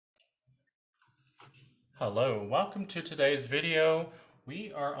Hello, welcome to today's video.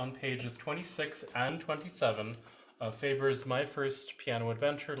 We are on pages 26 and 27 of Faber's My First Piano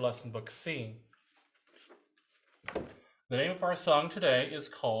Adventure Lesson Book C. The name of our song today is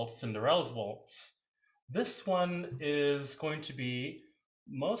called Cinderella's Waltz. This one is going to be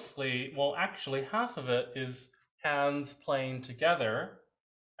mostly, well, actually half of it is hands playing together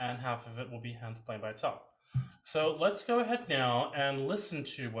and half of it will be hands playing by itself. So let's go ahead now and listen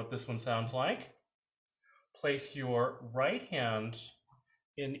to what this one sounds like. Place your right hand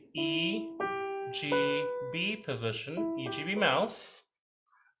in E, G, B position, E, G, B mouse,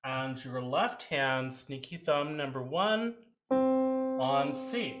 and your left hand, sneaky thumb number 1 on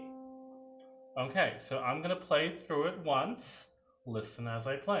C. Okay, so I'm going to play through it once. Listen as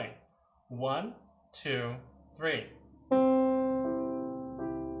I play. 1, 2, 3.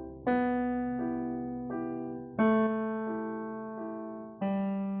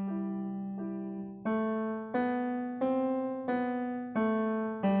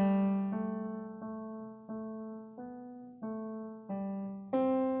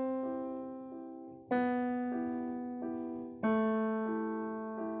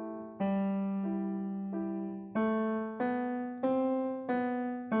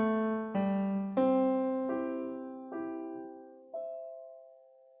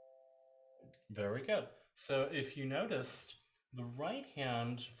 Very good. So if you noticed, the right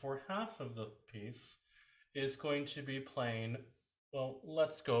hand for half of the piece is going to be playing, well,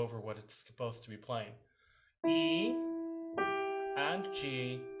 let's go over what it's supposed to be playing. E and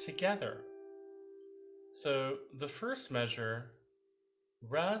G together. So the first measure,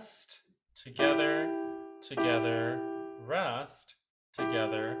 rest, together, together, rest,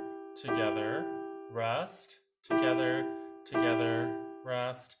 together, together, rest, together, together,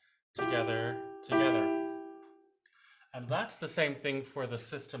 rest, together, together. And that's the same thing for the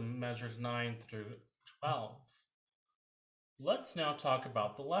system measures 9 through 12. Let's now talk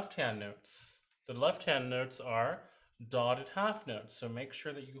about the left-hand notes. The left-hand notes are dotted half notes, so make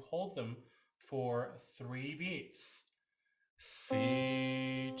sure that you hold them for 3 beats.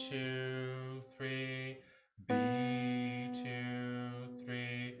 C, 2, 3, B, 2,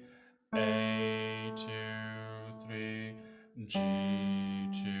 3, A, 2, 3, G,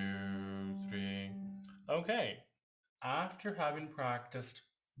 2, 3. Okay, after having practiced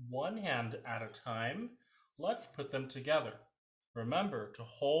one hand at a time, let's put them together. Remember to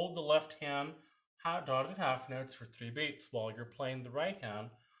hold the left hand dotted half notes for 3 beats while you're playing the right hand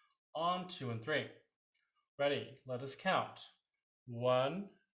on 2 and 3. Ready? Let us count. 1,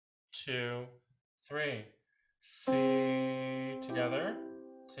 2, 3. C together,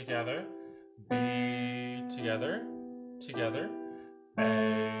 together. B together, together.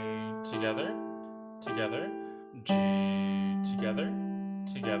 A together, together. G together,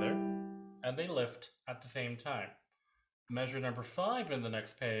 together. And they lift at the same time. Measure number 5 in the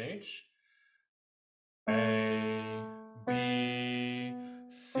next page. A, B,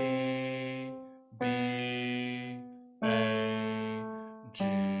 C, B, A, G,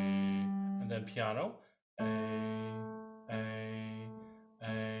 and then piano. A,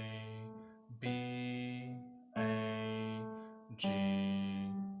 B, A, G.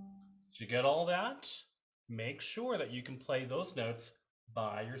 Did you get all that? Make sure that you can play those notes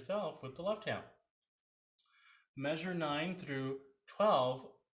by yourself with the left hand. Measure 9 through 12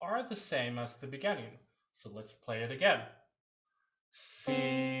 are the same as the beginning. So let's play it again. C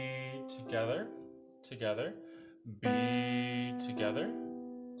together, together. B together,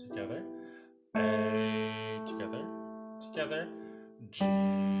 together. A together, together. G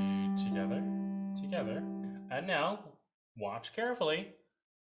together, together. And now, watch carefully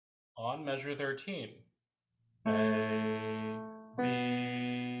on measure 13. A, B,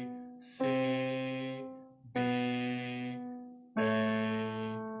 C, B, A,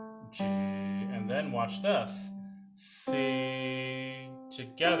 G, and then watch this. C,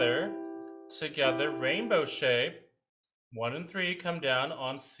 together, together, rainbow shape. 1 and 3 come down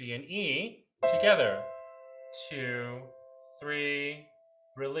on C and E, together. 2, 3,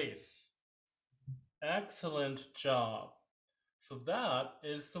 release. Excellent job. So that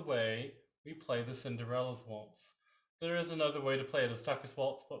is the way we play the Cinderella's Waltz. There is another way to play the Tucker's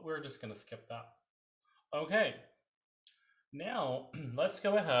Waltz, but we're just going to skip that. Okay, now let's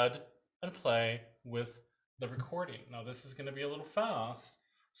go ahead and play with the recording. Now this is going to be a little fast,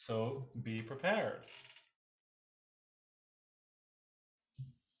 so be prepared.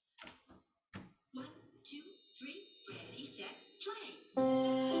 1, 2, 3, ready, set, play.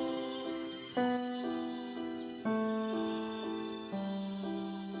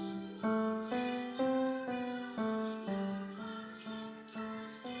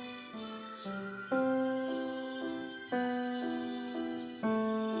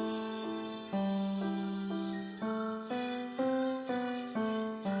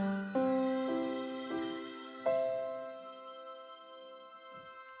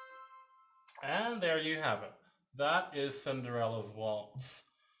 And there you have it. That is Cinderella's waltz.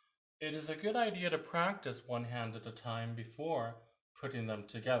 It is a good idea to practice one hand at a time before putting them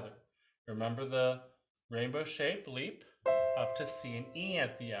together. Remember the rainbow shape leap up to C and E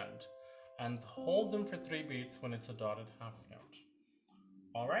at the end, and hold them for 3 beats when it's a dotted half note.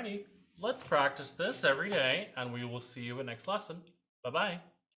 Alrighty, let's practice this every day, and we will see you in next lesson. Bye-bye.